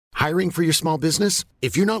Hiring for your small business?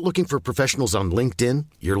 If you're not looking for professionals on LinkedIn,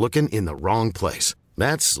 you're looking in the wrong place.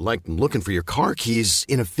 That's like looking for your car keys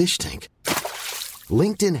in a fish tank.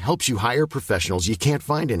 LinkedIn helps you hire professionals you can't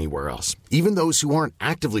find anywhere else, even those who aren't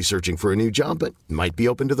actively searching for a new job but might be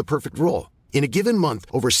open to the perfect role. In a given month,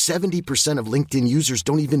 over 70% of LinkedIn users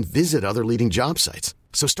don't even visit other leading job sites.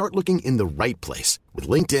 So start looking in the right place. With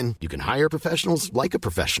LinkedIn, you can hire professionals like a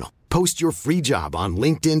professional. Post your free job on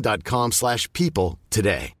linkedin.com/people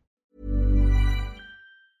today.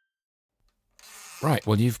 Right,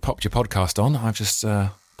 well, you've popped your podcast on. I've just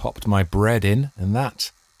popped my bread in, and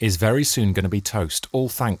that is very soon going to be toast, all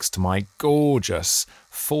thanks to my gorgeous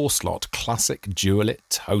 4-slot classic Dualit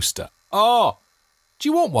toaster. Oh, do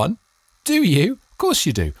you want one? Do you? Of course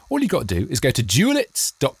you do. All you got to do is go to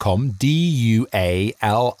dualit.com,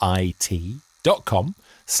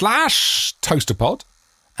 dualit.com/toasterpod,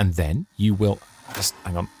 and then you will just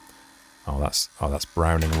hang on. Oh, that's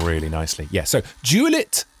browning really nicely. Yeah, so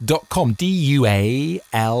dualit.com, dualit,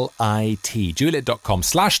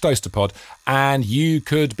 dualit.com/toasterpod, and you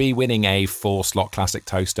could be winning a 4-slot classic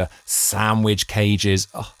toaster, sandwich cages,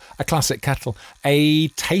 a classic kettle, a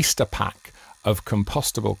taster pack of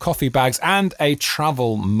compostable coffee bags, and a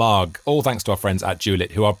travel mug, all thanks to our friends at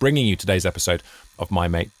Dualit, who are bringing you today's episode of My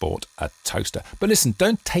Mate Bought a Toaster. But listen,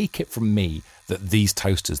 don't take it from me that these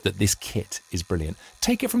toasters, that this kit is brilliant.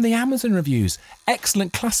 Take it from the Amazon reviews.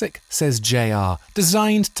 Excellent classic, says JR.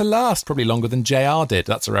 Designed to last, probably longer than JR did.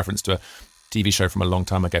 That's a reference to a TV show from a long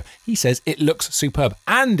time ago. He says it looks superb.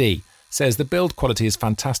 Andy says the build quality is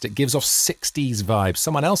fantastic, gives off 60s vibes.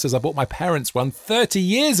 Someone else says I bought my parents one 30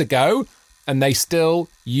 years ago, and they still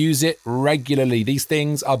use it regularly. These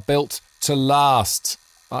things are built to last,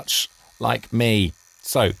 much like me.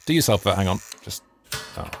 So do yourself a, hang on, just,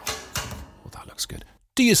 well, that looks good.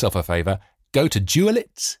 Do yourself a favour, go to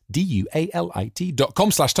Dualit,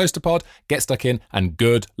 dualit.com/toasterpod, get stuck in, and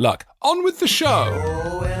good luck. On with the show.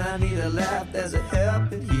 Oh, when I need a laugh, there's a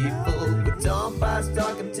helping people. With Tom Price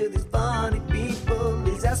talking to these funny people.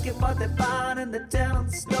 He's asking what they find and they're telling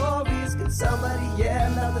the stories. Can somebody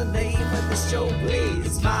yell out the name of the show, please?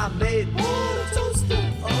 It's My Mate Bought a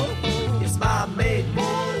Toaster. Oh, it's My Mate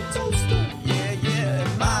Bought a Toaster. Yeah, yeah,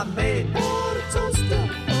 My Mate Bought a Toaster.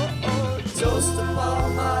 Oh, toaster for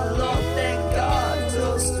my Lord, thank God,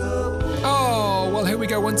 toaster. Oh, well, here we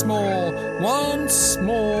go once more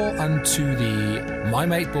unto the My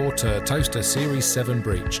Mate Bought a Toaster Series 7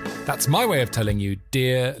 breach. That's my way of telling you,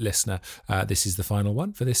 dear listener, this is the final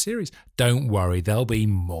one for this series. Don't worry, there'll be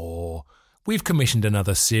more. We've commissioned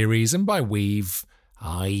another series, and by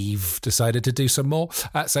I've decided to do some more.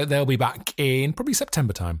 So they'll be back in probably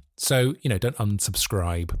September time. So, don't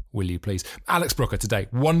unsubscribe, will you please? Alex Brooker today.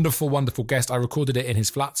 Wonderful, wonderful guest. I recorded it in his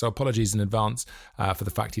flat, so apologies in advance for the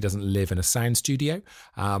fact he doesn't live in a sound studio.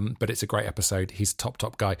 But it's a great episode. He's a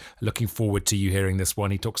top guy. Looking forward to you hearing this one.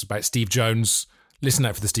 He talks about Steve Jones. Listen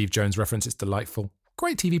out for the Steve Jones reference. It's delightful.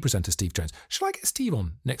 Great TV presenter, Steve Jones. Shall I get Steve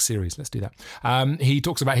on next series? Let's do that. He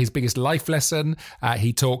talks about his biggest life lesson.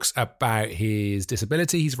 He talks about his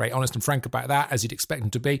disability. He's very honest and frank about that, as you'd expect him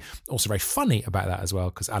to be. Also very funny about that as well,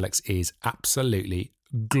 because Alex is absolutely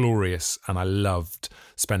glorious, and I loved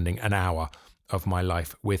spending an hour of my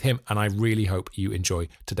life with him, and I really hope you enjoy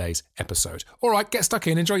today's episode. All right, get stuck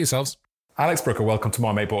in. Enjoy yourselves. Alex Brooker, welcome to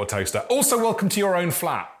My Mate Bought a Toaster. Also, welcome to your own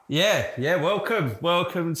flat. Yeah, welcome.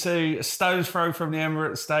 Welcome to a stone's throw from the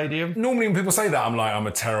Emirates Stadium. Normally when people say that, I'm like, I'm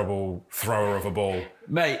a terrible thrower of a ball.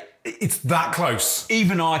 Mate, it's that close.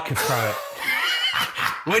 Even I could throw it.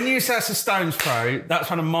 When you say it's a stone's throw, that's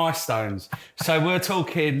one of my stones. So we're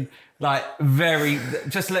talking like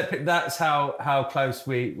that's how close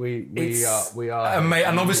we are. Mate,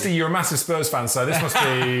 and obviously you're a massive Spurs fan, so this must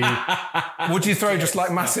be... Would you throw just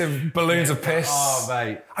like massive balloons of piss? Oh,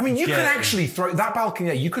 mate. I mean, you could actually throw... That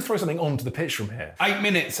balcony, you could throw something onto the pitch from here. 8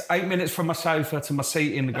 minutes from my sofa to my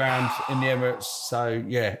seat in the ground in the Emirates. So,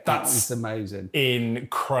 yeah, that's amazing.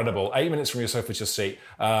 Incredible. 8 minutes from your sofa to your seat.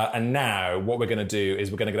 And now what we're going to do is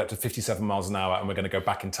we're going to get up to 57 miles an hour and we're going to go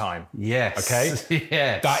back in time. Yes. Okay?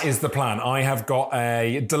 Yes. That is the plan. I have got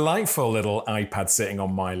a delightful little iPad sitting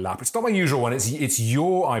on my lap. It's not my usual one. It's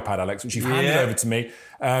your iPad, Alex, which you've handed over to me.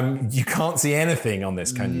 You can't see anything on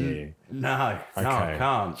this, can you? No, I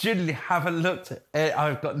can't. Generally haven't looked at it.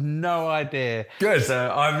 I've got no idea. Good. So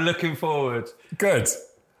I'm looking forward. Good.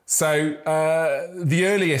 So the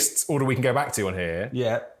earliest order we can go back to on here.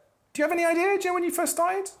 Yeah. Do you have any idea? Do you know when you first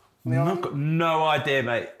started? I've got no idea,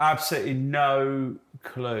 mate. Absolutely no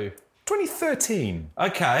clue. 2013.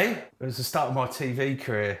 Okay. It was the start of my TV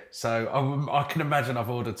career. So I can imagine I've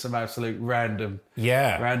ordered some absolute random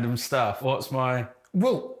stuff. What's my...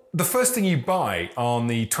 Well, the first thing you buy on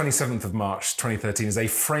the 27th of March 2013 is a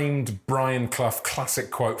framed Brian Clough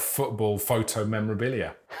classic quote football photo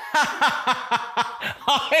memorabilia.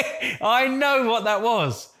 I know what that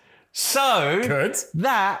was. So Good.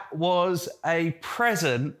 That was a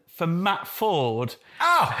present for Matt Ford,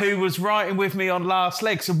 who was writing with me on Last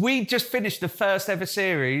Leg. So we just finished the first ever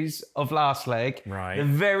series of Last Leg. Right. The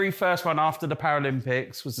very first one after the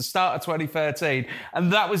Paralympics was the start of 2013,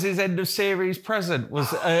 and that was his end of series present.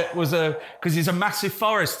 Because he's a massive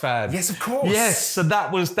Forest fan. Yes, of course. Yes, so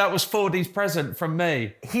that was Fordy's present from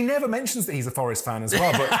me. He never mentions that he's a Forest fan as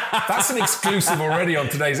well, but that's an exclusive already on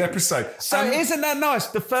today's episode. So isn't that nice?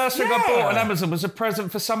 The first thing I bought on Amazon was a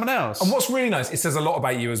present for someone else. And what's really nice, it says a lot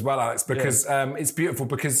about you as well, Alex, because it's beautiful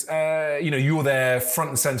because, you're there front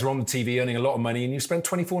and centre on the TV earning a lot of money and you spent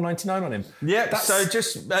 $24.99 on him. Yeah, so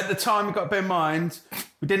just at the time, you've got to bear in mind,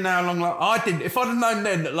 we didn't know how long, I didn't, if I'd have known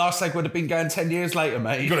then that Last Leg would have been going 10 years later,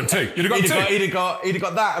 mate. You got him too. You'd have got him too. He'd have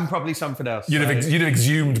got that and probably something else. You'd have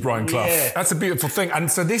exhumed Brian Clough. Yeah. That's a beautiful thing.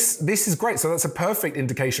 And so this is great. So that's a perfect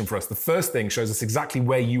indication for us. The first thing shows us exactly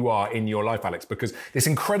where you are in your life, Alex, because this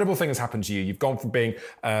incredible thing has happened to you. You've gone from being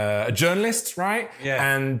a journalist, right?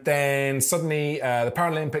 Yeah. And then suddenly the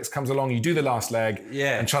Paralympics comes along, you do the Last Leg,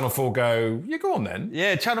 and Channel 4 go, yeah, go on then.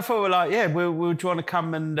 Yeah, Channel 4 were like, yeah, we'll do you want to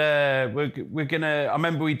come and we're going to...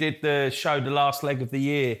 I remember we did the show, The Last Leg of the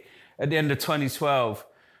Year, at the end of 2012.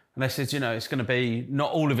 And they said, it's going to be,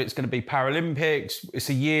 not all of it's going to be Paralympics. It's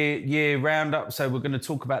a year roundup, so we're going to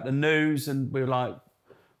talk about the news. And we were like,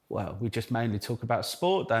 well, we just mainly talk about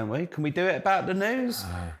sport, don't we? Can we do it about the news?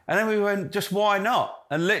 And then we went, just why not?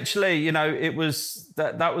 And literally, it was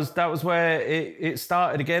that was where it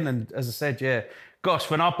started again. And as I said, gosh,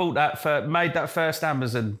 when I bought made that first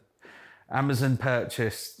Amazon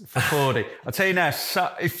purchase for 40. I'll tell you now,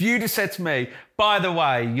 if you'd have said to me, by the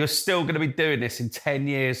way, you're still going to be doing this in 10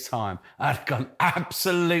 years' time, I'd have gone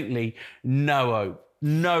absolutely no hope.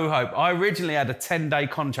 No hope. I originally had a 10-day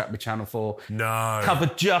contract with Channel 4. No.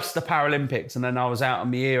 Covered just the Paralympics, and then I was out on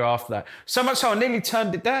my ear after that. So much so I nearly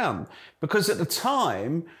turned it down because at the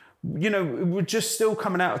time, we're just still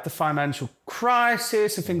coming out of the financial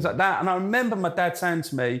crisis and things like that. And I remember my dad saying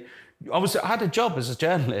to me, I had a job as a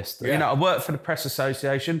journalist. Yeah. I worked for the Press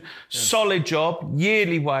Association, solid job,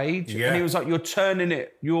 yearly wage. Yeah. And he was like,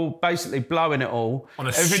 you're basically blowing it all. On a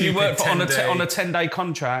everything you work for on a 10-day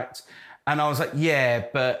contract. And I was like, yeah,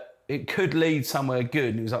 but it could lead somewhere good.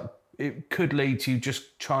 And he was like, it could lead to you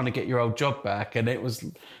just trying to get your old job back. And it was,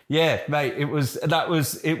 mate,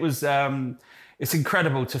 it's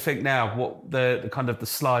incredible to think now what the kind of the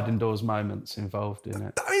sliding doors moments involved in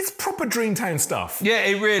it. It's proper Dreamtown stuff. Yeah,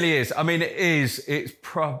 it really is. I mean, it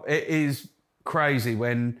is crazy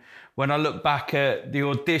when I look back at the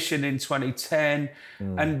audition in 2010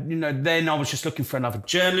 and, then I was just looking for another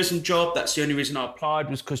journalism job. That's the only reason I applied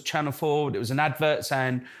was because Channel 4, it was an advert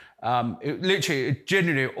saying,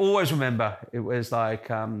 genuinely, always remember, it was like,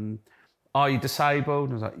 are you disabled?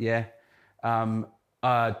 And I was like, yeah.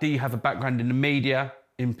 Do you have a background in the media,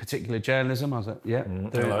 in particular journalism? I was like, yeah,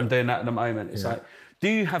 I'm doing that at the moment. It's like, do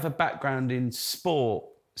you have a background in sport,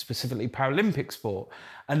 specifically Paralympic sport?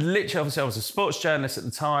 And literally, obviously, I was a sports journalist at the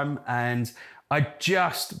time, and I'd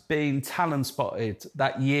just been talent spotted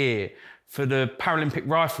that year for the Paralympic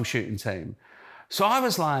rifle shooting team. So I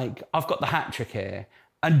was like, I've got the hat trick here.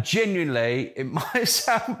 And genuinely, it might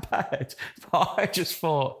sound bad, but I just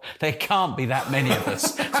thought there can't be that many of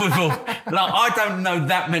us. I don't know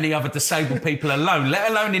that many other disabled people alone,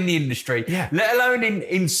 let alone in the industry, let alone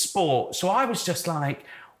in sport. So I was just like,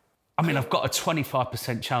 I've got a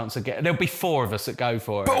 25% chance of getting. There'll be 4 of us that go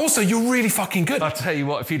for it. But also, you're really fucking good. I'll tell you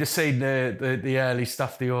what, if you'd have seen the early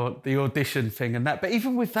stuff, the audition thing and that. But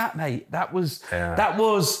even with that, mate, that was.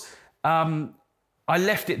 I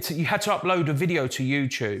left it to, you had to upload a video to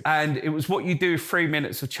YouTube, and it was what you do 3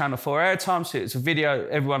 minutes of Channel 4 airtime. So it's a video,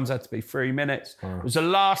 everyone's had to be 3 minutes. It was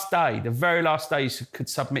the very last day you could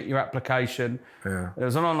submit your application. There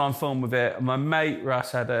was an online form with it. And my mate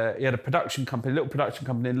Russ had a little production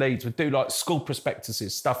company in Leeds, would do like school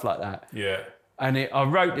prospectuses, stuff like that. Yeah. And I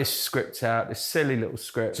wrote this script out, this silly little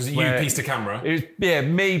script. So is it you pieced to camera? It was,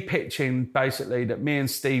 me pitching basically that me and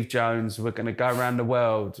Steve Jones were going to go around the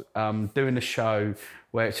world doing a show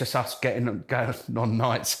where it's just us going on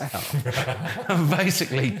nights out. And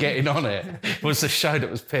basically getting on it was the show that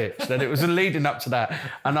was pitched. And it was leading up to that.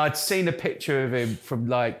 And I'd seen a picture of him from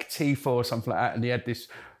like T4 or something like that, and he had this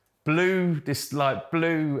blue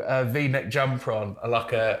V-neck jumper on,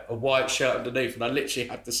 like a white shirt underneath, and I literally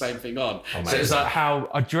had the same thing on. So it was like how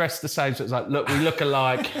I dressed the same, so it was like, look, we look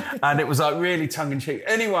alike, and it was like really tongue-in-cheek.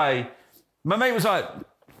 Anyway, my mate was like,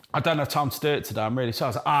 I don't have time to do it today. I'm really sorry. I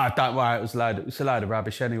was like, don't worry. It was a load of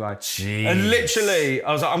rubbish anyway. Jeez. And literally,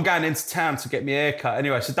 I was like, I'm going into town to get my hair cut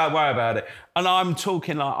anyway, so don't worry about it. And I'm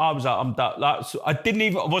talking like, I was like, I'm done. Like, so I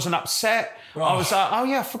wasn't upset. Oh. I was like, oh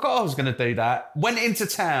yeah, I forgot I was going to do that. Went into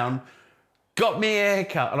town, got me a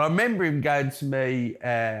haircut. And I remember him going to me,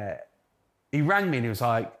 he rang me and he was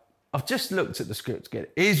like, I've just looked at the script again.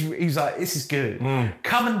 He's like, this is good.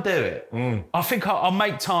 Come and do it. I think I'll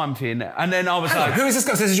make time for you now. And then I was like... Who is this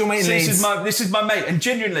guy? This is your mate in Leeds? This is my mate. And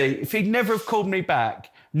genuinely, if he'd never have called me back,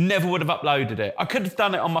 never would have uploaded it. I could have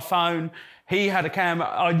done it on my phone. He had a camera.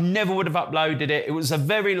 I never would have uploaded it. It was the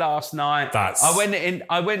very last night. I went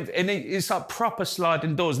and it's like proper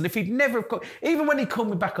sliding doors. And if he'd never have called... Even when he called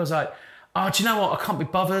me back, I was like... Oh, do you know what? I can't be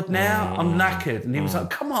bothered now. I'm knackered. And he was like,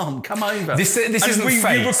 come on, come over. This isn't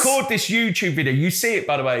fate. We record this YouTube video. You see it,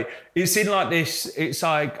 by the way. It's in like this. It's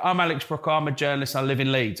like, I'm Alex Brooker. I'm a journalist. I live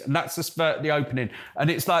in Leeds. And that's the opening. And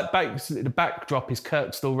it's like, basically, the backdrop is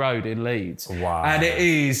Kirkstall Road in Leeds. Wow. And it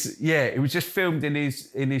is, it was just filmed in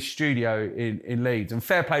his studio in Leeds. And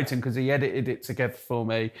fair play to him because he edited it together for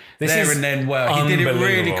me. He did it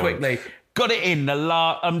really quickly. Got it in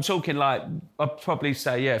I'm talking like, I'd probably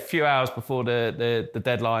say, a few hours before the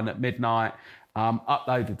deadline at midnight.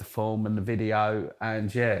 Uploaded the film and the video. And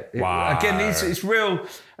wow. Again, it's real,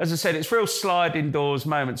 as I said, it's real sliding doors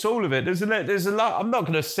moments, all of it. There's a lot. I'm not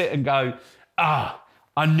going to sit and go,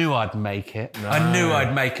 I knew I'd make it. No. I knew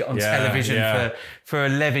I'd make it on television for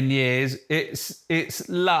 11 years. It's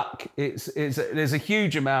luck. There's a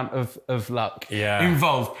huge amount of luck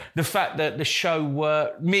involved. The fact that the show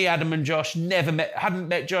worked. Me, Adam, and Josh hadn't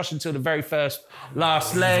met Josh until the very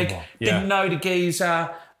last leg. Didn't know the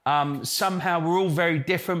geezer. Somehow we're all very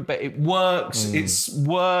different, but it works. It's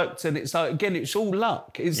worked, and it's like, again, it's all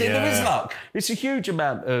luck. There is luck. It's a huge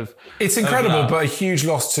amount of. It's incredible, but a huge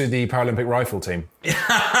loss to the Paralympic rifle team. Yeah.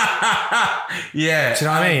 Do you know what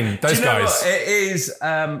I mean? Those guys. It is.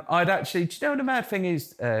 I'd actually. Do you know what the mad thing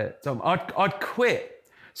is, Tom? I'd quit.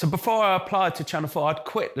 So before I applied to Channel 4, I'd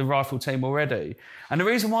quit the rifle team already. And the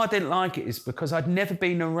reason why I didn't like it is because I'd never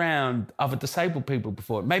been around other disabled people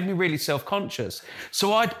before. It made me really self-conscious.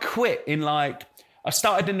 So I'd quit I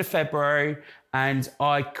started in the February and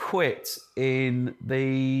I quit in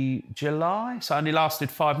the July. So I only lasted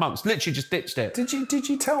 5 months. Literally just ditched it. Did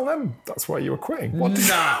you tell them that's why you were quitting? No,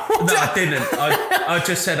 I didn't. I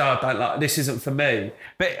just said, I don't like, this isn't for me.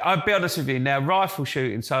 But I'll be honest with you, now rifle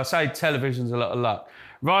shooting, so I say television's a lot of luck.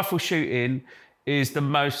 Rifle shooting is the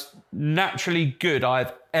most naturally good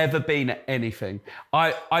I've ever been at anything.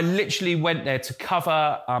 I literally went there to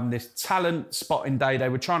cover this talent spotting day they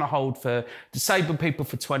were trying to hold for disabled people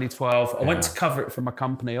for 2012. I went to cover it for my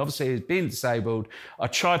company. Obviously, as being disabled, I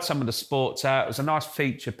tried some of the sports out. It was a nice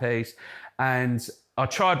feature piece. And I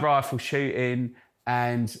tried rifle shooting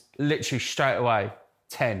and literally straight away,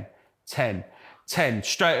 10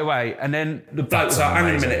 straight away. And then the bloke was like, hang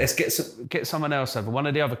on a minute, let's get someone else over. One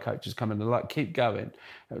of the other coaches come in and like, keep going.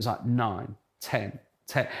 It was like 9, 10.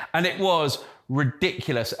 And it was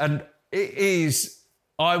ridiculous. And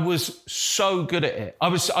I was so good at it.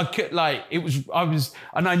 And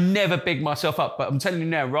I never bigged myself up, but I'm telling you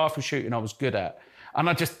now, rifle shooting I was good at. And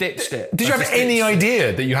I just ditched it. Did you have any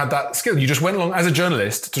idea that you had that skill? You just went along as a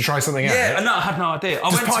journalist to try something out? Yeah, no, I had no idea.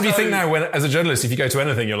 Does part of you think now, as a journalist, if you go to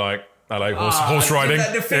anything, you're like, hello, horse riding.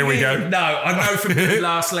 Here we go. No, I know from the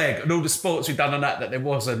last leg and all the sports we've done on that there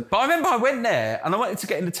wasn't. But I remember I went there and I wanted to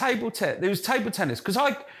get into table tennis. There was table tennis because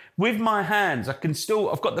with my hands, I've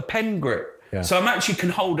got the pen grip. Yeah. So I actually can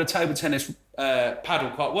hold a table tennis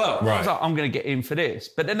paddle quite well. Right. I was like, I'm going to get in for this.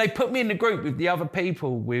 But then they put me in the group with the other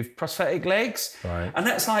people with prosthetic legs. Right. And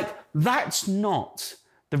that's not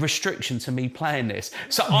the restriction to me playing this.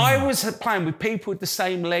 So I was playing with people with the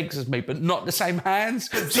same legs as me, but not the same hands.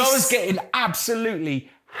 So I was getting absolutely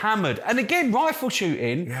hammered. And again, rifle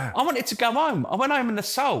shooting, I wanted to go home. I went home in the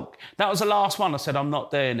sulk. That was the last one. I said, I'm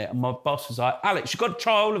not doing it. And my boss was like, Alex, you've got to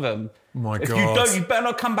try all of them. Oh my God. If you don't, you better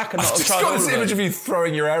not come back and not try all of them. I've just got this image of you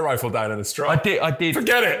throwing your air rifle down in a strike. I did.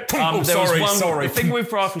 Forget it. Sorry. The thing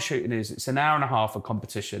with rifle shooting is it's an hour and a half of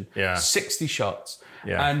competition. Yeah. 60 shots.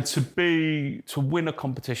 Yeah. And to win a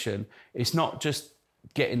competition, it's not just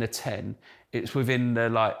getting a 10. It's within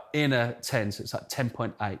the inner 10, so it's like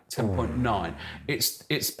 10.8, 10.9.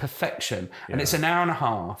 It's perfection. Yeah. And it's an hour and a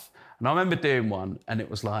half. And I remember doing one and it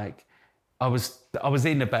was like, I was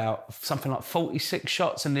in about something like 46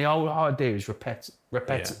 shots, and the whole idea is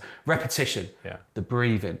repetition. Yeah. The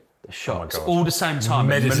breathing, the shots, all the same time,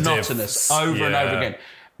 monotonous, over and over again.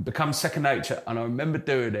 It becomes second nature. And I remember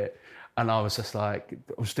doing it, and I was just like,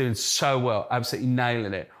 I was doing so well, absolutely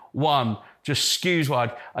nailing it. 1, just skews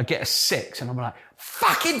wide. I get a 6, and I'm like,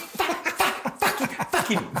 fucking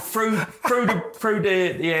through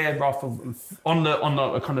the air rifle on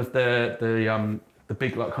the kind of the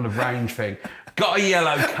big like kind of range thing. Got a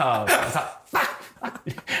yellow card. I was like, fuck.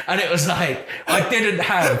 And it was like I didn't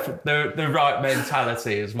have the right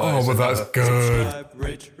mentality as well. Oh, but that's good. Subscribe,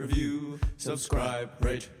 rate, review. Subscribe,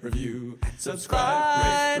 rate, review.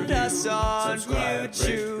 Subscribe, rate, us on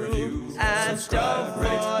YouTube. And don't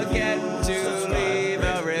forget to leave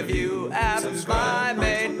a review at My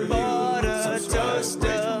Mate Bought a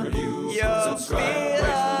Toaster. You'll feel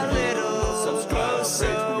a little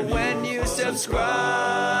closer when you subscribe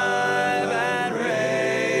and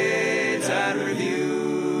rate and review.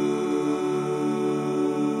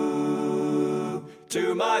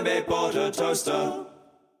 To My Mate Bought a Toaster.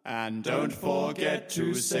 And don't forget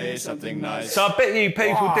to say something nice. So I bet you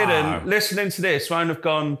people didn't, listening to this, won't have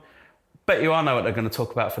gone, bet you I know what they're going to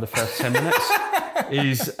talk about for the first 10 minutes.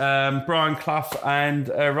 Is Brian Clough and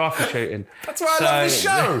rifle shooting. That's why I love this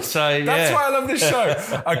show. That's why I love this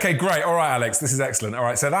show. Okay, great. All right, Alex, this is excellent. All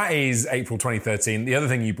right, so that is April 2013. The other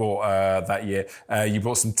thing you bought that year, you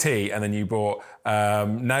bought some tea, and then you bought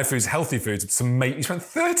Now Foods Healthy Foods. You spent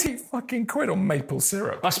 30 fucking quid on maple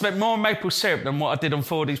syrup. I spent more on maple syrup than what I did on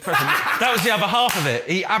 4D's present. That was the other half of it.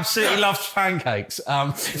 He absolutely loves pancakes.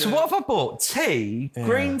 So what have I bought? Tea?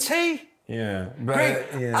 Green tea? Yeah.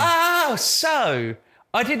 Oh, so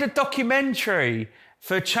I did a documentary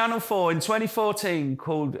for Channel 4 in 2014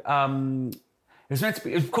 called it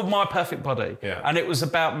was called My Perfect Body. Yeah. And it was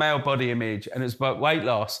about male body image and it was about weight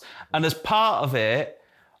loss. And as part of it,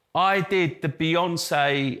 I did the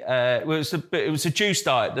Beyonce, it was a juice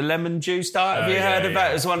diet, the lemon juice diet. Have you heard of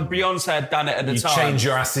that? It was one Beyonce had done it at the time. You change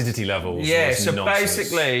your acidity levels. Yeah, so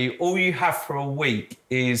basically all you have for a week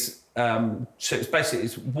is so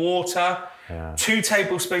it's water, 2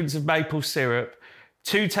 tablespoons of maple syrup,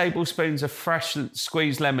 2 tablespoons of fresh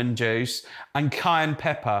squeezed lemon juice, and cayenne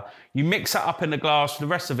pepper. You mix that up in a glass. The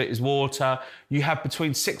rest of it is water. You have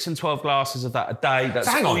between 6 and 12 glasses of that a day. That's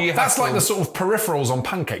so hang all on, you have. that's like the sort of peripherals on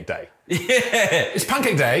Pancake Day. Yeah. It's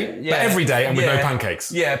Pancake Day, but every day and with no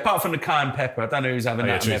pancakes. Yeah, apart from the cayenne pepper. I don't know who's having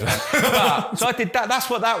that. But, so I did that. That's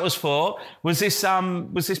what that was for. Was this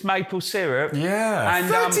maple syrup? Yeah. And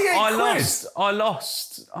 38 I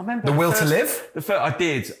lost. I remember the will to live? I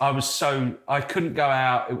did. I couldn't go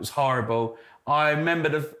out. It was horrible. I remember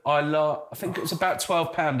I think it was about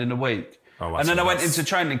 £12 in a week. Oh, and then I went into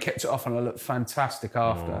training and kept it off and I looked fantastic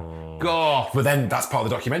after. God. But then that's part of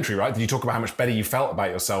the documentary, right? Did you talk about how much better you felt about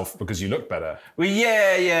yourself because you looked better? Well,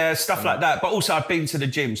 yeah, stuff like that. But also I'd been to the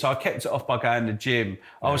gym, so I kept it off by going to the gym.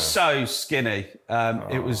 I was so skinny.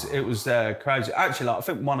 It was crazy. Actually, I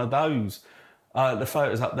think one of those, the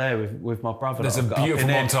photos up there with my brother. There's a beautiful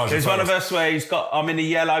montage. There's one of us where I'm in a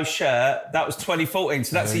yellow shirt. That was 2014,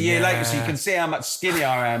 so that's a year later. So you can see how much skinnier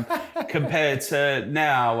I am compared to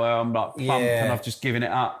now, where I'm like plump and I've just given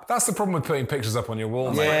it up. That's the problem with putting pictures up on your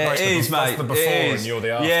wall, mate. Yeah, it is, mate. That's the before and you're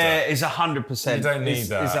the after. Yeah, it's 100%. You don't need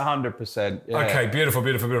that. It's 100%. Yeah. Okay, beautiful.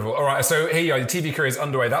 All right, so here you are. Your TV career is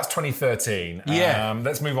underway. That's 2013. Yeah.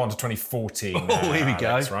 Let's move on to 2014. Oh, here we go.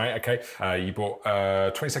 Alex, right, okay. You bought,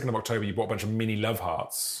 22nd of October, you bought a bunch of mini love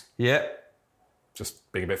hearts. Yeah.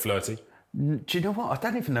 Just being a bit flirty. Do you know what? I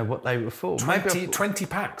don't even know what they were for. 20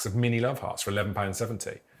 packs of mini love hearts for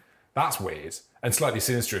 £11.70. That's weird. And slightly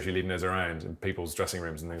sinister if you're leaving those around in people's dressing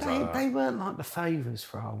rooms and things like that. They weren't like the favours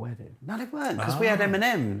for our wedding. No, they weren't, because we had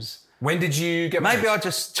M&Ms. When did you get Maybe I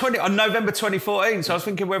just... on November 2014, so I was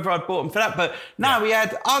thinking whether I'd bought them for that. But no, we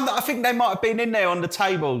had... I think they might have been in there on the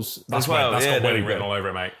tables as well. That's got wedding written all over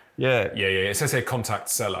it, mate. Yeah. It says here contact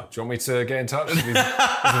seller. Do you want me to get in touch? These are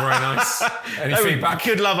very nice. Any feedback?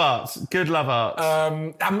 Good love hearts. Come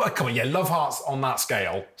on, love hearts on that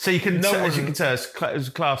scale. So you can, as you can tell, it was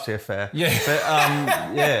a classy affair. Yeah.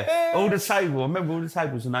 But all the tables. I remember all the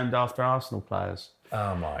tables were named after Arsenal players.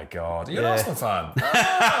 Oh my God, you're an Arsenal fan. Oh.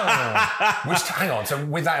 Hang on. So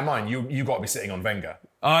with that in mind, you got to be sitting on Wenger.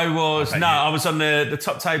 I was on the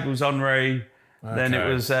top tables. Henry. Okay. Then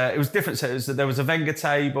it was different. So there was a Wenger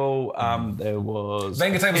table. There was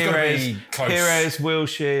Wenger table's got to be close. Pires,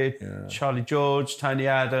 Wilshere, Charlie George, Tony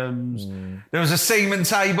Adams. There was a Seaman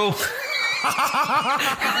table.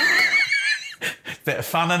 Bit of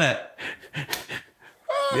fun, innit?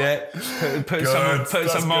 Yeah, put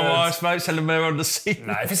some my wife's mates, tell them they're on the scene.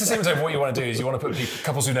 No, if it's a Seaman table, what you want to do is you want to put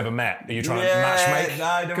couples who've never met. Are you trying to match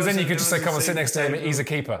make? Because then you could just say, come and sit next to him, he's a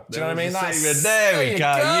keeper. Do you know what I mean? There we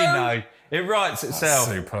go. You know. It writes itself.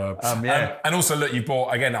 Superb. Yeah. And also, look, you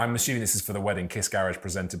bought, again, I'm assuming this is for the wedding, Kiss Garage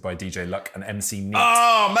presented by DJ Luck and MC Neat.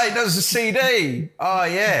 Oh, mate, that was a CD. Oh,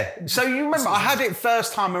 yeah. So you remember, I had it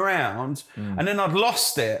first time around, and then I'd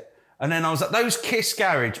lost it. And then I was like, those Kiss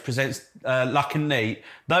Garage presents Luck and Neat,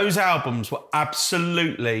 those albums were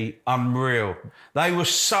absolutely unreal. They were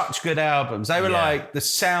such good albums. They were like the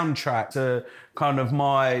soundtrack to kind of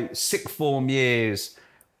my sixth form years.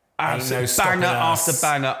 Banger after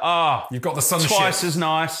banger. Oh, you've got the Sunship. Twice as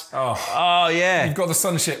nice. Oh, yeah. You've got the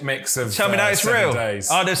Sunship mix of Tell Me That It's 7 Real. Days.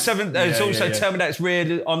 Oh, there's also Tell Me That It's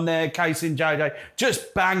Real on there, Casey and JJ.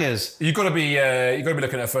 Just bangers. You've got to be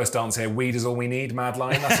looking at a first dance here. Weed is all we need, Mad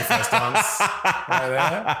Lion. That's your first dance.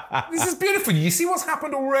 Right there. This is beautiful. You see what's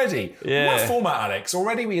happened already. Yeah. What format, Alex?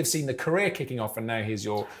 Already we have seen the career kicking off, and now here's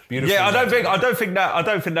your beautiful. Yeah, I don't think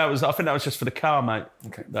that was just for the car, mate.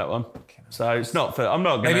 Okay. That one. Okay. So it's not for. I'm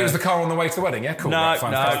not going. Maybe it was the car on the way to the wedding. Yeah, cool. No, right,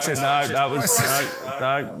 fine, that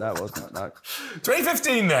wasn't. No.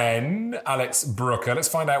 2015 then, Alex Brooker. Let's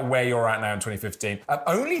find out where you're at now in 2015.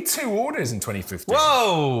 Only 2 orders in 2015.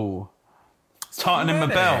 Whoa! Tightening my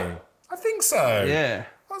belt. I think so. Yeah.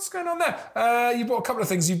 What's going on there? You bought a couple of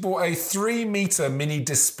things. You bought a 3-meter mini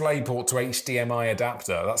display port to HDMI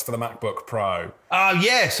adapter. That's for the MacBook Pro. Oh,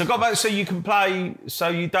 yes. I got that so you can play, so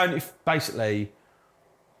you don't, basically,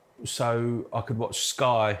 so I could watch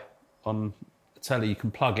Sky on telly. You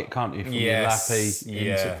can plug it, can't you, from your lappy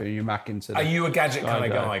from your Mac into the... Are you a gadget kind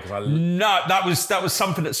of guy? No, that was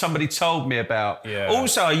something that somebody told me about. Yeah.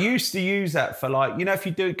 Also, I used to use that for, like, you know, if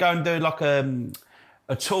you go and do like a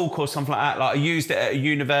talk or something like that. Like I used it at a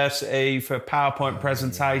university for a PowerPoint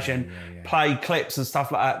presentation, play clips and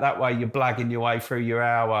stuff like that. That way you're blagging your way through your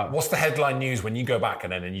hour. What's the headline news when you go back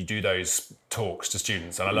and you do those talks to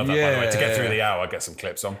students? And I love that, by the way. To get through the hour, get some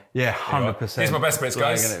clips on. Yeah, 100%. Here's my best bits,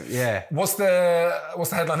 guys. Yeah. What's the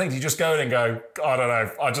headline thing? Do you just go in and go, I don't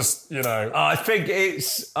know, I just, you know... I think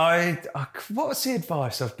it's... what's the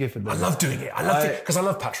advice I've given them? I love doing it. I love it because I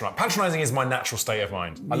love patronising. Patronising is my natural state of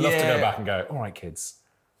mind. I love to go back and go, all right, kids.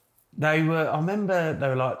 I remember they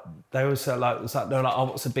were like, oh,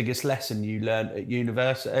 what's the biggest lesson you learned at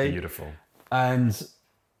university? Beautiful. And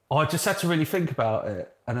I just had to really think about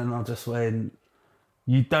it. And then I just went,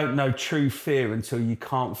 you don't know true fear until you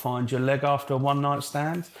can't find your leg after a one-night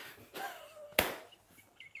stand.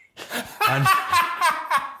 And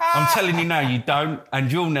I'm telling you now, you don't. And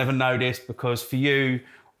you'll never know this because for you,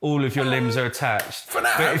 all of your limbs are attached. For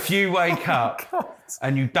now. But if you wake up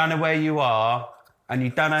and you don't know where you are, and you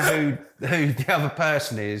don't know who the other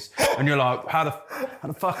person is, and you're like, how the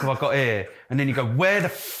fuck have I got here? And then you go, where the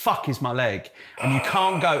fuck is my leg? And you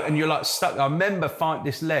can't go, and you're like stuck. I remember finding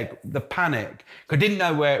this leg, the panic, because I didn't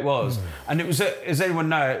know where it was. And it was, as anyone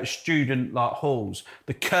knows, at student like halls,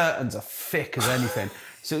 the curtains are thick as anything.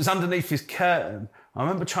 So it was underneath this curtain. I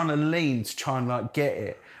remember trying to lean to try and like get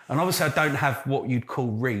it. And obviously I don't have what you'd call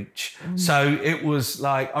reach. So it was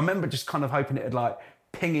like, I remember just kind of hoping it'd like,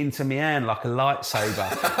 ping into my hand like a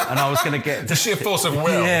lightsaber, and I was going to get the sheer force of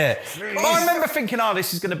will. Yeah, but I remember thinking, "Oh,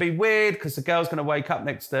 this is going to be weird because the girl's going to wake up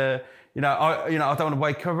next to, I don't want to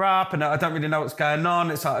wake her up, and I don't really know what's going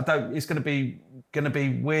on. It's like it's going to be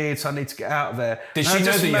weird, so I need to get out of there." Did she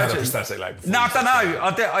know that you had a prosthetic leg before? No, I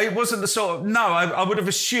don't know. It wasn't the sort of I would have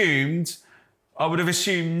assumed.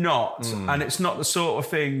 Not, and it's not the sort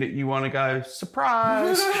of thing that you want to go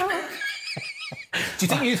surprise. Do you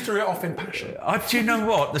think you threw it off in passion? Do you know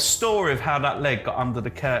what? The story of how that leg got under the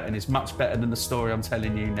curtain is much better than the story I'm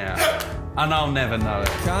telling you now. And I'll never know it.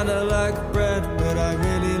 Kinda like bread, but I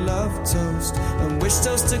really love toast. And which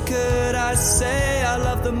toaster could I say I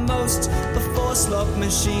love the most? The four-slot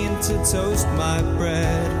machine to toast my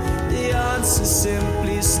bread. The answer's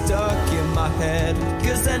simply stuck in my head,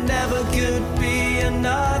 'cause there never could be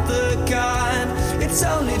another kind. It's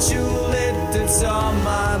only Juliet that's on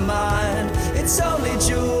my mind. It's only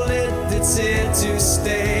Juliet that's here to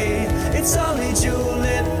stay. It's only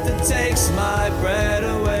Juliet that takes my bread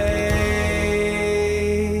away.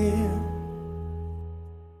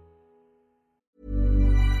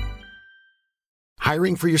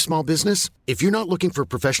 Hiring for your small business? If you're not looking for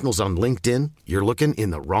professionals on LinkedIn, you're looking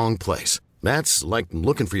in the wrong place. That's like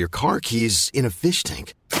looking for your car keys in a fish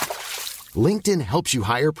tank. LinkedIn helps you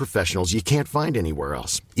hire professionals you can't find anywhere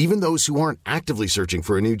else, even those who aren't actively searching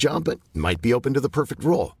for a new job but might be open to the perfect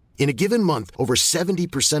role. In a given month, over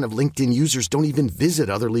 70% of LinkedIn users don't even visit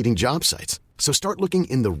other leading job sites. So start looking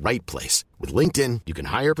in the right place. With LinkedIn, you can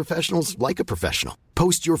hire professionals like a professional.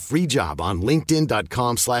 Post your free job on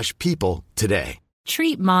linkedin.com/people today.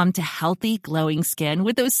 Treat mom to healthy, glowing skin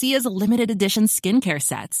with Osea's limited edition skincare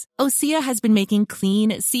sets. Osea has been making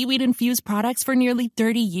clean, seaweed-infused products for nearly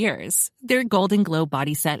 30 years. Their Golden Glow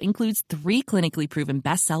body set includes 3 clinically proven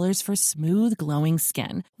bestsellers for smooth, glowing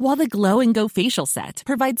skin, while the Glow and Go facial set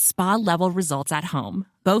provides spa-level results at home.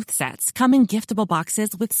 Both sets come in giftable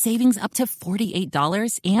boxes with savings up to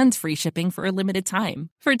 $48 and free shipping for a limited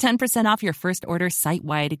time. For 10% off your first order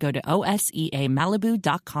site-wide, go to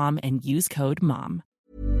OSEAMalibu.com and use code MOM.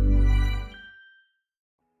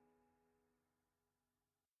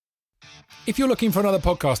 If you're looking for another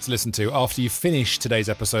podcast to listen to after you've finished today's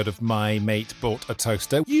episode of My Mate Bought a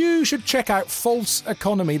Toaster, you should check out False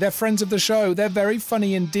Economy. They're friends of the show. They're very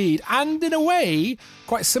funny indeed. And in a way,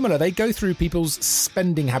 quite similar. They go through people's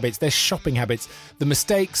spending habits, their shopping habits, the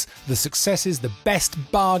mistakes, the successes, the best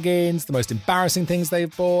bargains, the most embarrassing things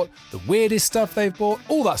they've bought, the weirdest stuff they've bought,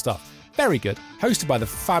 all that stuff. Very good. Hosted by the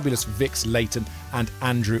fabulous Vix Layton and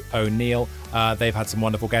Andrew O'Neill. They've had some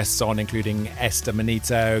wonderful guests on, including Esther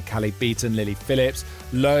Manito, Callie Beaton, Lily Phillips.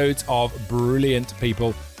 Loads of brilliant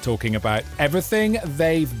people talking about everything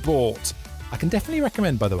they've bought. I can definitely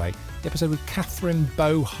recommend, by the way, the episode with Catherine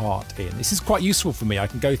Bohart in. This is quite useful for me. I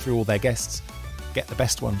can go through all their guests, get the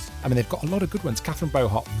best ones. I mean, they've got a lot of good ones. Catherine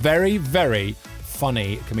Bohart, very, very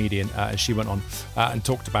funny comedian, and she went on and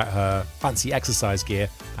talked about her fancy exercise gear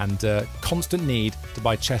and constant need to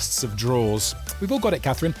buy chests of drawers. We've all got it,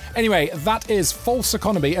 Catherine. Anyway, that is False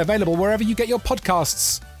Economy, available wherever you get your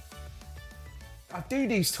podcasts. I do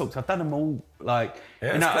these talks. I've done them all. Like,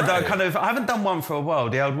 yeah, you know, I haven't done one for a while.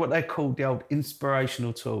 The old, what they call the old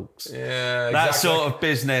inspirational talks. Yeah, exactly. That sort of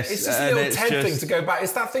business. It's just a little Ted thing to go back.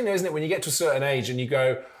 It's that thing, though, isn't it? When you get to a certain age and you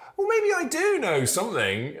go, well, maybe I do know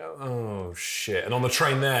something. Oh, shit. And on the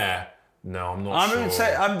train there, no, I'm not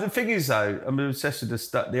sure. The thing is, though, I'm obsessed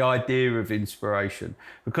with the idea of inspiration,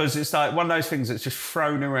 because it's like one of those things that's just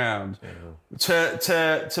thrown around. Yeah.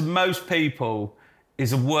 To most people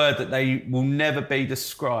is a word that they will never be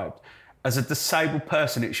described. As a disabled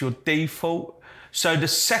person, it's your default. So the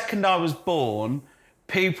second I was born,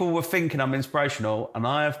 people were thinking I'm inspirational, and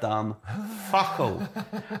I have done fuck all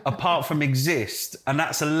apart from exist, and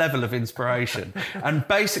that's a level of inspiration. And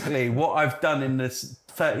basically what I've done in this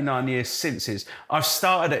 39 years since is I've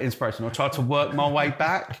started at inspiration. I tried to work my way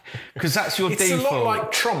back, because that's your default. It's a lot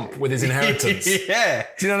like Trump with his inheritance. Yeah.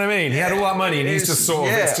 Do you know what I mean? He had all that money and he's just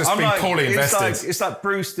it's just been poorly invested. It's like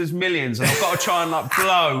Brewster's Millions, and I've got to try and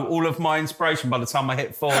blow all of my inspiration by the time I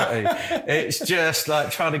hit 40. It's just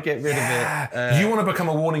like trying to get rid of it. You want to become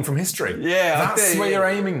a warning from history. Yeah, that's where you're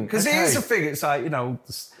aiming. Because here's the thing, it's like, you know,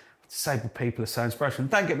 disabled people are so inspirational.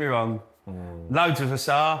 Don't get me wrong. Loads of us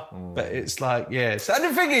are, but it's like, yeah. So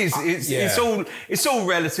the thing is, it's all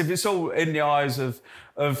relative. It's all in the eyes of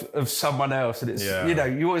someone else, and it's you know,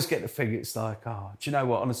 you always get the thing. It's like, oh, do you know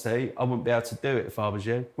what? Honestly, I wouldn't be able to do it if I was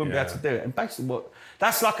you. Wouldn't be able to do it. And basically,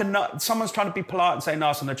 that's like someone's trying to be polite and say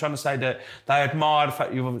nice, and they're trying to say that they admire the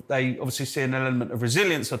fact they obviously see an element of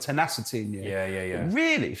resilience or tenacity in you. Yeah. But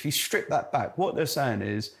really, if you strip that back, what they're saying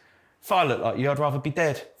is, if I looked like you, I'd rather be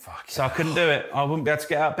dead. So I couldn't do it. I wouldn't be able to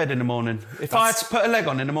get out of bed in the morning. If I had to put a leg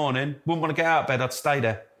on in the morning, wouldn't want to get out of bed, I'd stay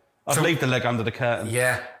there. I'd leave the leg under the curtain.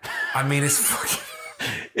 Yeah. I mean, it's fucking...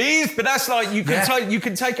 It is, but that's like, you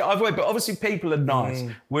can take it either way, but obviously people are nice.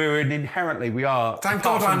 Inherently, we are. Thank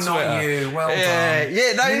God I'm not you. Well done.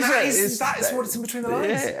 Yeah, that is what's in between the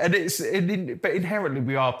lines. Yeah, and but inherently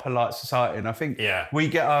we are a polite society, and I think we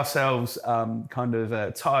get ourselves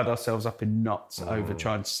tired ourselves up in knots over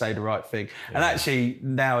trying to say the right thing. Yeah. And actually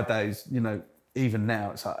nowadays, you know, even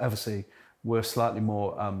now, it's like, obviously we're slightly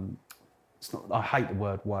more... it's not. I hate the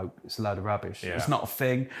word woke. It's a load of rubbish. Yeah. It's not a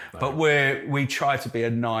thing. No. But we try to be a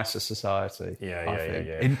nicer society.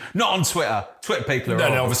 Yeah. Not on Twitter. Twitter people are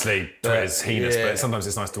No, obviously Twitter's heinous, but sometimes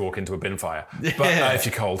it's nice to walk into a bin fire. But if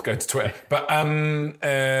you're cold, go to Twitter. But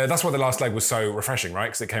that's why the last leg was so refreshing, right?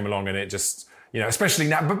 Because it came along and it just... You know, especially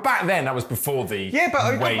now, but back then that was before the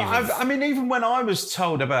wave. I mean, even when I was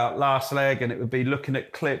told about last leg, and it would be looking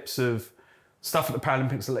at clips of stuff at the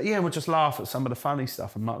Paralympics, like, we'll just laugh at some of the funny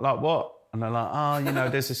stuff. I'm like, what? And they're like, you know,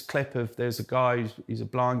 there's this clip of, there's a guy, he's a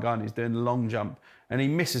blind guy and he's doing the long jump and he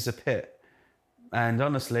misses a pit. And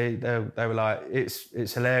honestly, they were like,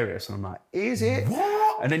 it's hilarious. And I'm like, is it?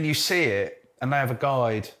 What? And then you see it and they have a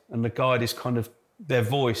guide, and the guide is kind of, their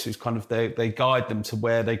voice is kind of, they guide them to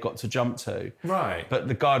where they got to jump to. Right. But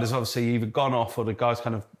the guide has obviously either gone off or the guy's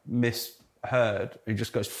kind of misheard. He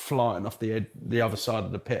just goes flying off the other side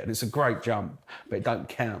of the pit. And it's a great jump, but it don't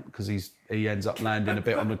count because he ends up landing a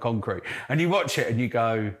bit on the concrete. And you watch it and you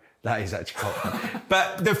go, That is actually quite fun.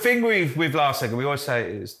 But the thing with Last Second, we always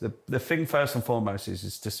say is the thing first and foremost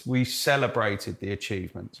is just we celebrated the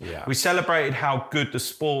achievements. Yeah. We celebrated how good the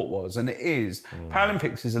sport was, and it is.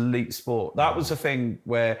 Paralympics is elite sport. That was a thing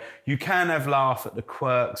where you can have laugh at the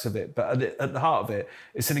quirks of it, but at the heart of it,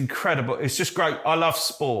 it's an incredible. It's just great. I love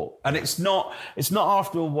sport, and it's not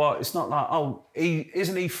after a while. It's not like, oh,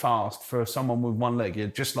 isn't he fast for someone with one leg? You're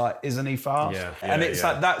just like, isn't he fast? Yeah. And it's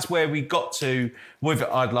like that's where we got to with it.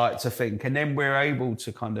 I'd like to think, and then we're able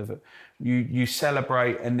to kind of you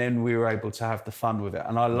celebrate, and then we were able to have the fun with it,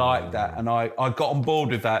 and I like that, and I got on board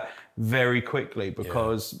with that very quickly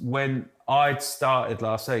because when I'd started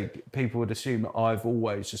last week, people would assume that I've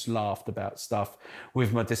always just laughed about stuff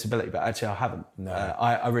with my disability, but actually I haven't. No.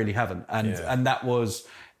 I really haven't, and that was.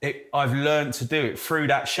 I've learned to do it through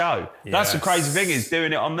that show. Yes. That's the crazy thing, is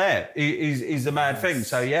doing it on there is the mad thing.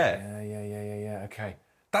 So yeah. Okay,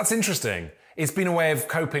 that's interesting. It's been a way of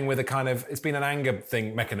coping with it's been an anger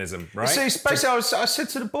mechanism, right? See, basically, I said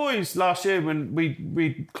to the boys last year when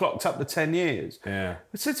we clocked up the 10 years. Yeah.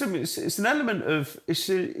 I said to them, it's an element of, it's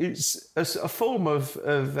a form of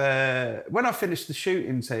when I finished the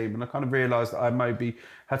shooting team and I kind of realised that I maybe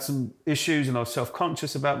had some issues and I was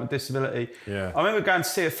self-conscious about my disability. Yeah. I remember going to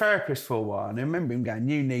see a therapist for a while, and I remember him going,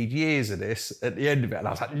 "You need years of this," at the end of it. And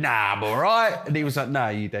I was like, "Nah, I'm all right." And he was like, "No,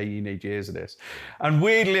 you do. You need years of this." And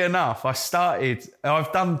weirdly enough,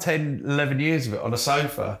 I've done 10, 11 years of it on a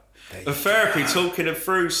sofa. Of therapy, talking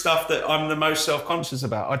through stuff that I'm the most self-conscious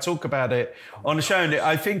about. I talk about it on the show, and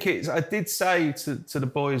I think I did say to the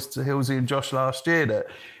boys, to Hilsey and Josh last year, that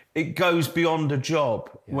it goes beyond a job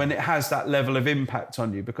when it has that level of impact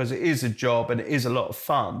on you, because it is a job and it is a lot of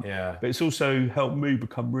fun. Yeah. But it's also helped me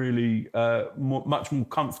become really much more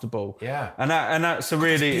comfortable. Yeah. And that's a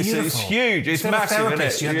really it's huge. It's massive, isn't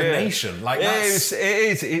it? You had the nation. Like it is.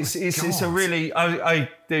 It's a really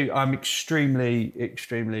I'm extremely,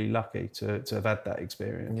 extremely lucky to have had that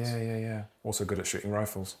experience. Yeah. Also good at shooting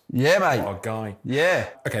rifles. Yeah, mate. What a guy. Yeah.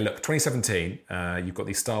 Okay, look, 2017, you've got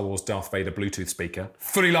the Star Wars Darth Vader Bluetooth speaker,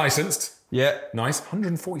 fully licensed. Yeah. Nice.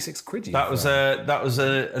 146 quid. That was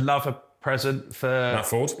another present for Matt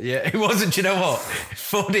Ford. Yeah, it wasn't. You know what?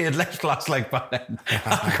 Fordy had left last leg by then.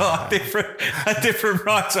 I've got a different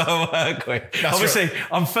writer I work with. Obviously, right.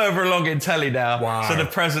 I'm further along in telly now, wow. So the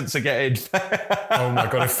presents are getting. Oh my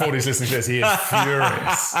God! If Fordy's listening to this, he is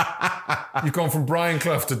furious. You've gone from Brian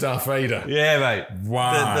Clough to Darth Vader. Yeah, mate.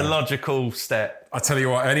 Wow. The logical step. I tell you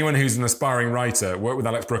what, anyone who's an aspiring writer, work with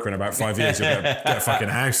Alex Brooker in about 5 years, you'll get a fucking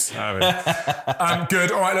house out of it.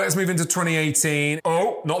 Good. All right, let's move into 2018.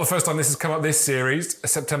 Oh, not the first time this has come up this series.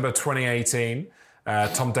 September 2018.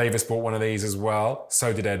 Tom Davis bought one of these as well.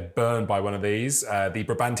 So did Ed Byrne buy one of these. The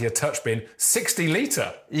Brabantia Touch Bin, 60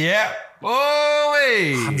 litre. Yeah.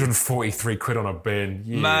 Oi! 143 quid on a bin.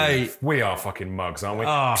 Mate. We are fucking mugs, aren't we?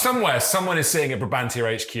 Oh. Somewhere, someone is sitting at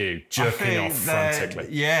Brabantia HQ, jerking off frantically.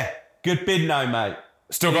 Yeah. Good bin though, mate.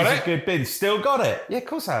 Still got it? A good bin. Still got it. Yeah, of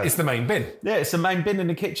course I have. It's the main bin. Yeah, it's the main bin in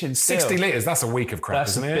the kitchen still. 60 litres, that's a week of crap,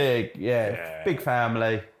 isn't it? Big, big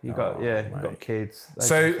family. You've got kids.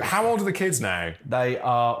 How old are the kids now? They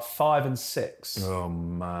are 5 and 6. Oh,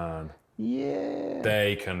 man. Yeah.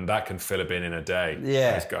 That can fill a bin in a day.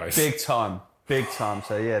 Yeah. Those guys. Big time.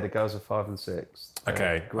 So yeah, the girls are 5 and 6.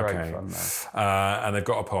 Okay. Great fun, man. And they've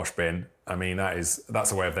got a posh bin. I mean,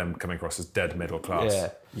 that's a way of them coming across as dead middle class. Yeah.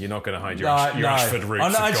 You're not going to hide your Ashford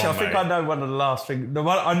roots. I think I know one of the last things.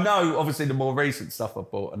 I know, obviously, the more recent stuff I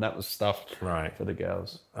bought, and that was stuff for the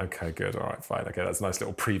girls. Okay, good. All right, fine. Okay, that's a nice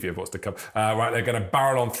little preview of what's to come. Right, they're going to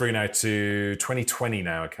barrel on through now to 2020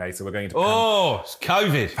 now, okay? So we're going to... it's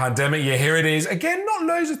COVID. Pandemic, yeah, here it is. Again, not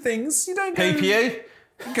loads of things. You don't go... PPE?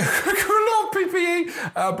 A lot of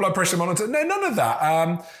PPE. Blood pressure monitor. No, none of that.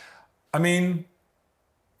 I mean...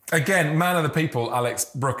 Again, man of the people,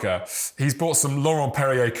 Alex Brooker. He's bought some Laurent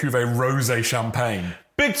Perrier Cuvée Rosé champagne.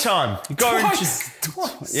 Big time.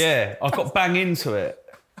 Twice. Yeah, I got bang into it.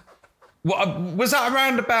 Was that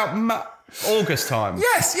around about August time?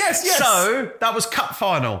 Yes. So, that was cup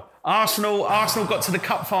final. Arsenal got to the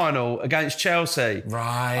cup final against Chelsea.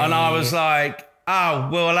 Right. And I was like,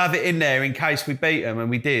 we'll have it in there in case we beat them, and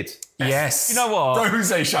we did. Yes. You know what?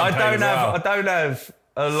 Rosé champagne I don't have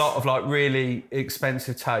a lot of like really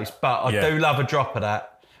expensive taste, but I do love a drop of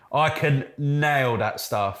that. I can nail that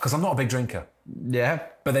stuff. Because I'm not a big drinker. Yeah.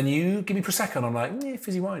 But then you give me Prosecco and I'm like,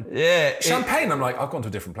 fizzy wine. Yeah. Champagne, I'm like, I've gone to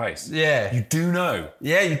a different place. Yeah. You do know.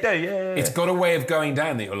 Yeah, you do, yeah. It's got a way of going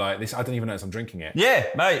down that you're like, this. I don't even notice I'm drinking it. Yeah,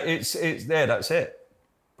 mate, it's there, that's it.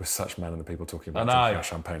 We're such men and the people talking I about know. drinking our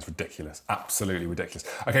champagne. It's ridiculous. Absolutely ridiculous.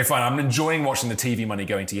 Okay, fine. I'm enjoying watching the TV money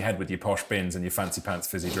going to your head with your posh bins and your fancy pants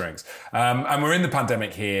fizzy drinks. And we're in the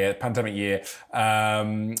pandemic year.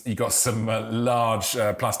 You got some large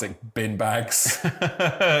plastic bin bags.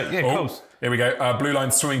 Yeah, of course. Here we go. Blue Line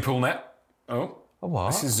swimming pool net. Oh. what?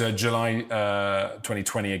 This is July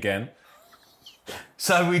 2020 again.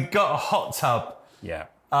 So we'd got a hot tub. Yeah.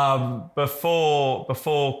 Before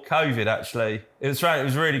COVID, actually, it was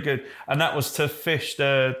really good, and that was to fish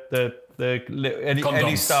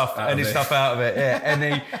any stuff out of it.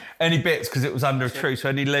 Yeah, any bits because it was under a tree. So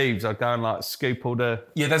any leaves, I'd go and like scoop all the.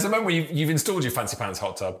 Yeah, there's a moment where you've installed your fancy pants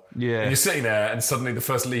hot tub. Yeah, and you're sitting there, and suddenly the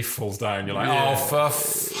first leaf falls down. You're like, yeah.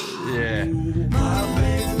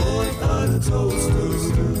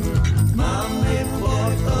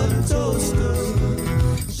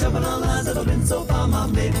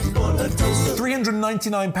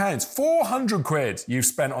 £399, 400 quid you've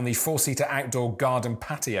spent on the 4-seater outdoor garden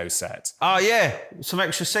patio set. Oh yeah, some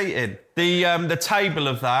extra seating. The table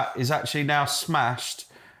of that is actually now smashed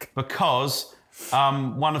because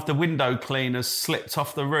one of the window cleaners slipped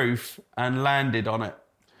off the roof and landed on it.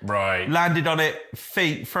 Right. Landed on it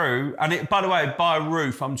feet through, and it. By the way, by a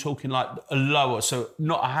roof, I'm talking like a lower, so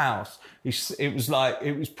not a house. It was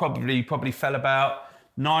probably fell about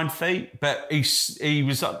 9 feet, but he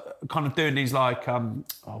was kind of doing these like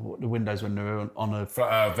what the windows when they're on a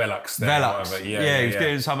Velux. Velux. Yeah, he was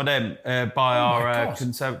doing some of them by our God.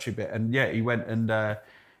 conservatory bit, and yeah, he went and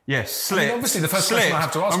slipped. I mean, obviously, the first question I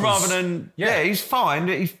have to ask and was, rather than he's fine.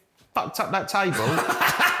 He fucked up that table.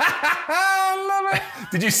 I love it.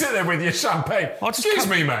 Did you sit there with your champagne? Excuse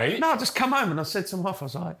me, mate. No, I just come home and I said to my wife, I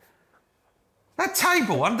was like, that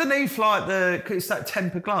table underneath, like it's that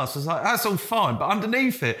tempered glass. I was like, that's all fine, but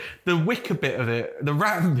underneath it, the wicker bit of it, the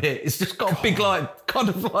round bit, it's just got a big, like, kind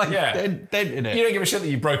of like dent in it. You don't give a shit that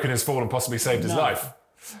you've broken his fall and possibly saved his life.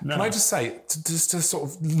 No. Can I just say, to sort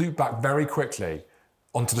of loop back very quickly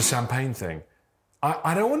onto the champagne thing,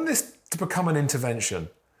 I don't want this to become an intervention.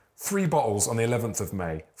 3 bottles on the 11th of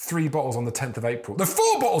May, 3 bottles on the 10th of April. There are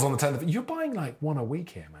 4 bottles on the 10th of... You're buying like 1 a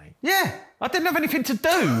week here, mate. Yeah, I didn't have anything to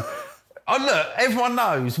do. Look, everyone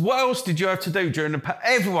knows. What else did you have to do during the...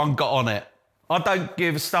 Everyone got on it. I don't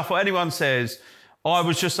give a stuff what anyone says. I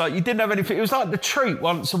was just like, you didn't have anything. It was like the treat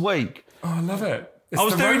once a week. Oh, I love it. I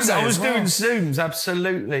was doing Zooms,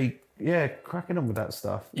 absolutely. Yeah, cracking on with that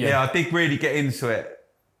stuff. Yeah, I did really get into it.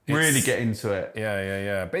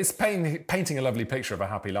 Yeah. But it's painting a lovely picture of a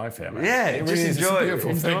happy life here, man. Yeah, it really is. It's a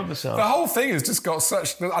beautiful thing. Myself. The whole thing has just got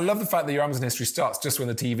such... I love the fact that your Amazon history starts just when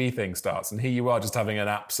the TV thing starts, and here you are just having an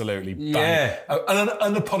absolutely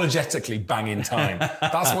unapologetically banging time.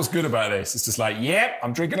 That's what's good about this. It's just like,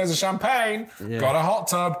 I'm drinking loads of champagne, got a hot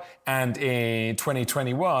tub, and in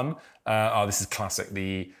 2021, this is classic,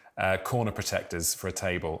 the... corner protectors for a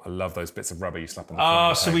table. I love those bits of rubber you slap on the corner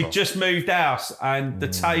of the so table. we just moved house and the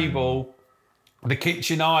table, the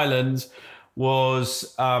kitchen island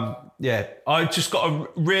was, I just got a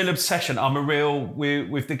real obsession. I'm a real,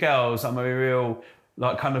 with the girls, I'm a real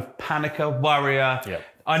like kind of panicker, worrier. Yeah.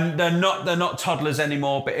 And they're not toddlers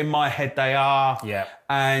anymore, but in my head they are. Yeah.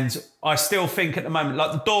 And I still think at the moment,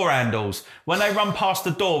 like the door handles, when they run past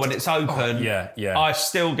the door when it's open, I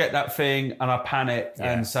still get that thing and I panic.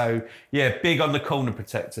 Yeah. And so, big on the corner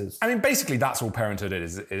protectors. I mean, basically that's all parenthood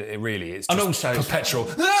is. It really is. And also perpetual.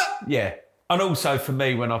 Yeah. And also for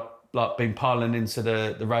me, when I've like been piling into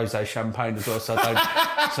the rosé champagne as well, so I don't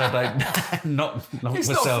knock it's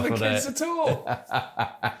myself not for the on kids it. at all.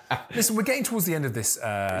 Listen, we're getting towards the end of this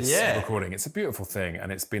recording. It's a beautiful thing, and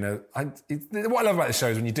it's been what I love about the show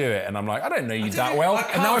is when you do it, and I'm like, I don't know you that well,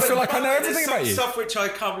 and now I feel like I know everything about you. Stuff which I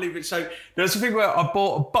can't believe it. So there's a thing where I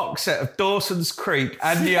bought a box set of Dawson's Creek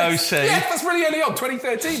and the OC. Yeah, that's really early on,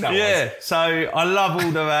 2013. That was. Yeah, so I love all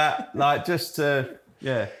of that. Like just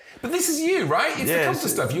But this is you, right? It's the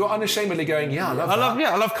constant stuff. You're unashamedly going, I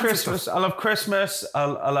love Christmas. I love Christmas. I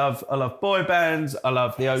love boy bands. I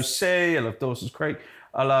love the OC. I love Dawson's Creek.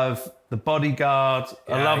 I love The Bodyguard.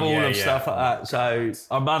 I love all of stuff like that. So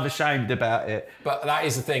I'm unashamed about it. But that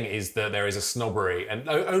is the thing, is that there is a snobbery, and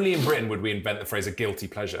only in Britain would we invent the phrase a guilty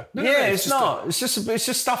pleasure. It's not. It's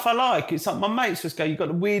just stuff I like. It's like my mates just go, you've got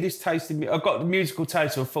the weirdest taste in me. I've got the musical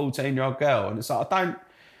taste of a 14-year-old girl, and it's like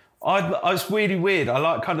it's really weird. I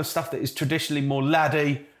like kind of stuff that is traditionally more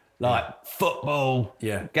laddie, like football,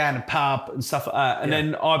 Yeah. going to pub and stuff like that. And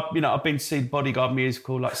then I've been to see the Bodyguard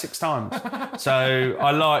musical like 6 times. So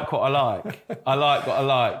I like what I like. I like what I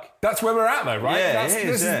like. That's where we're at, though, right? Yeah,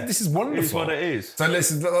 This is wonderful. It is what it is. So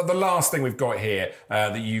listen, the last thing we've got here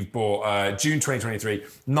that you've bought, June 2023,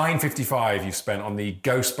 $9.55 you've spent on the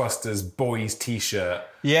Ghostbusters boys T-shirt.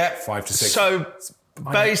 Yeah. 5 to 6. So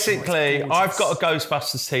basically, I've got a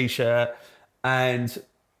Ghostbusters T-shirt, and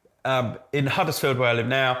in Huddersfield, where I live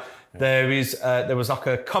now, there was like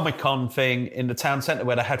a Comic-Con thing in the town centre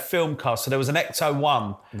where they had film cars. So there was an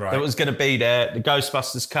Ecto-1 that was going to be there, the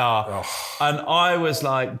Ghostbusters car. Oh. And I was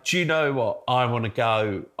like, do you know what? I want to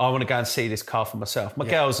go and see this car for myself. My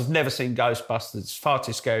girls have never seen Ghostbusters. It's far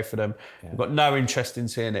too scary for them. I've got no interest in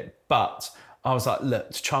seeing it. But I was like,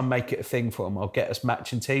 look, to try and make it a thing for them, I'll get us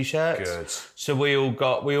matching T-shirts. Good. So we all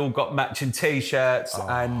got matching T-shirts,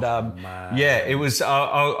 and it was.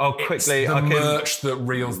 I'll quickly. It's the merch that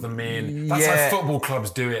reels them in. That's how football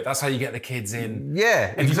clubs do it. That's how you get the kids in.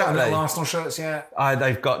 Yeah, Have you got little Arsenal shirts yet?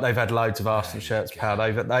 They've had loads of Arsenal shirts, pal.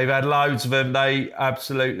 They've had loads of them. They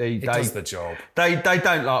absolutely. It does the job. They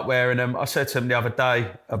don't like wearing them. I said to them the other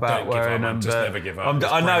day about wearing them. Just never give up.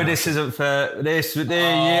 I know this isn't for this. I'm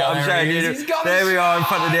saying. There we are in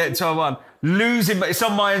front of the Ecto-1. Losing, but it's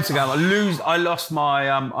on my Instagram. I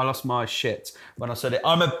lost my shit when I said it.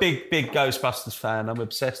 I'm a big Ghostbusters fan. I'm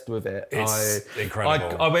obsessed with it. It's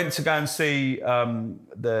incredible. I went to go and see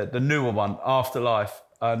the newer one, Afterlife,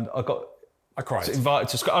 and I cried.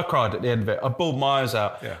 Invited to. I cried at the end of it. I bawled my eyes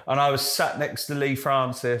out, and I was sat next to Lee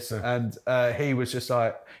Francis, and he was just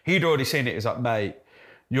like, he'd already seen it. He was like, mate,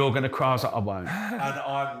 you're going to cry. I was like, I won't.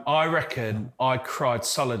 And I reckon I cried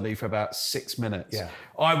solidly for about 6 minutes. Yeah.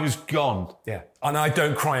 I was gone. Yeah. And I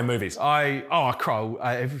don't cry in movies. I cry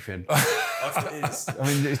at everything.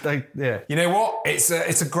 You know what?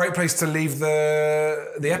 It's a great place to leave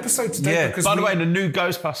the episode today. Yeah. Because By the way, the new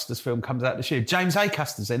Ghostbusters film comes out this year. James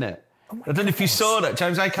Acaster's in it. I don't know if you saw that.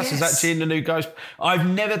 James Acaster's actually in the new Ghost. I've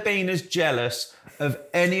never been as jealous of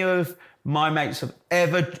any of my mates have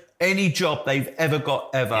ever... any job they've ever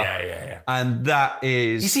got ever. Yeah. And that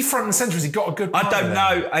is... Is he front and centre? Has he got a good part? I don't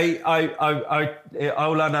know.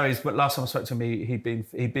 All I know is, but last time I spoke to him,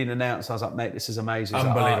 he'd been announced. I was like, mate, this is amazing.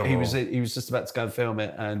 Unbelievable. He was just about to go and film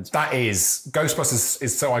it. And that is... Ghostbusters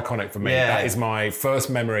is so iconic for me. Yeah. That is my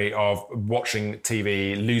first memory of watching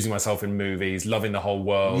TV, losing myself in movies, loving the whole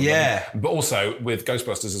world. Yeah. But also with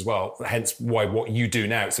Ghostbusters as well, hence why what you do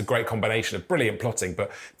now, it's a great combination of brilliant plotting,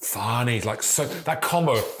 but funny, like so that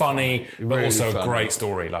combo of funny, but really also funny. A great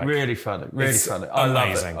story. Like really funny. I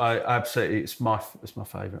amazing. love it. I absolutely, it's my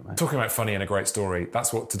favourite, mate. Talking about funny and a great story,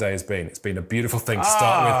 that's what today has been. It's been a beautiful thing to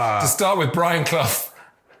start with. To start with Brian Clough.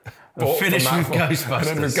 Finish with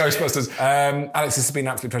Ghostbusters. Alex, this has been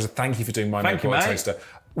an absolute pleasure. Thank you for doing My Mate Boy Toaster.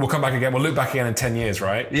 We'll come back again. We'll look back again in 10 years,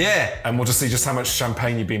 right? Yeah. And we'll just see just how much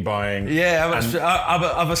champagne you've been buying. Yeah, how much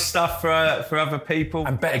other stuff for other people.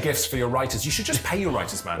 And better gifts for your writers. You should just pay your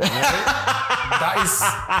writers, man. That is...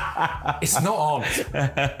 It's not on.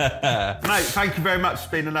 Mate, thank you very much. It's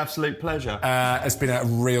been an absolute pleasure. It's been a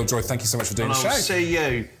real joy. Thank you so much for doing the show. I'll see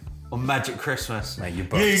you on Magic Christmas. Mate, you're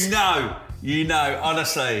booked. You know,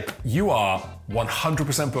 honestly. You are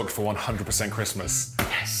 100% booked for 100% Christmas.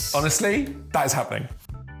 Yes. Honestly, that is happening.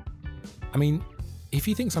 I mean, if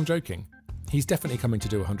he thinks I'm joking, he's definitely coming to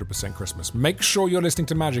do 100% Christmas. Make sure you're listening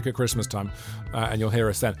to Magic at Christmas time, and you'll hear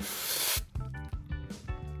us then.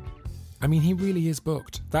 I mean, he really is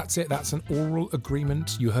booked. That's it. That's an oral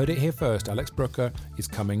agreement. You heard it here first. Alex Brooker is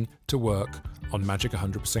coming to work on Magic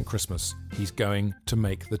 100% Christmas. He's going to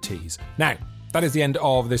make the teas. Now, that is the end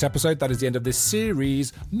of this episode. That is the end of this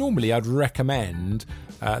series. Normally, I'd recommend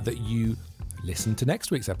that you listen to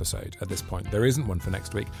next week's episode at this point. There isn't one for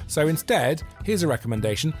next week. So instead, here's a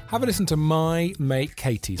recommendation. Have a listen to my mate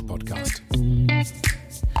Katie's podcast.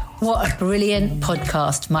 What a brilliant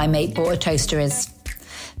podcast My Mate Bought a Toaster is.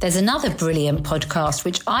 There's another brilliant podcast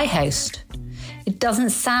which I host. It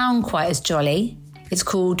doesn't sound quite as jolly. It's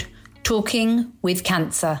called Talking with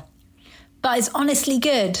Cancer. But it's honestly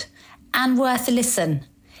good and worth a listen.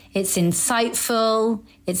 It's insightful,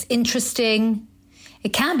 it's interesting.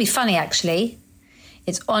 It can be funny, actually.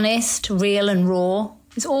 It's honest, real and raw.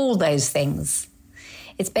 It's all those things.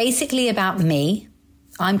 It's basically about me.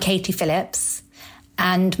 I'm Katie Phillips,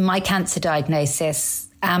 and my cancer diagnosis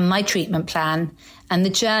and my treatment plan and the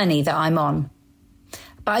journey that I'm on.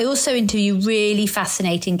 But I also interview really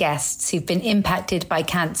fascinating guests who've been impacted by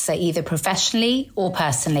cancer either professionally or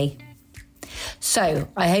personally. So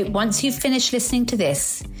I hope once you've finished listening to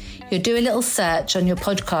this, you'll do a little search on your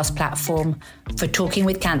podcast platform for Talking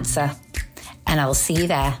with Cancer, and I'll see you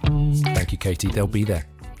there. Thank you, Katie. They'll be there.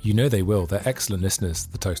 You know they will. They're excellent listeners,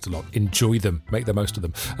 the Toaster Lot. Enjoy them. Make the most of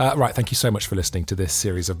them. Right, thank you so much for listening to this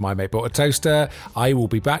series of My Mate Bought a Toaster. I will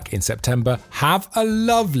be back in September. Have a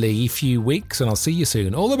lovely few weeks, and I'll see you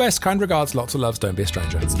soon. All the best. Kind regards. Lots of loves. Don't be a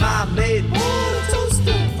stranger. It's my mate.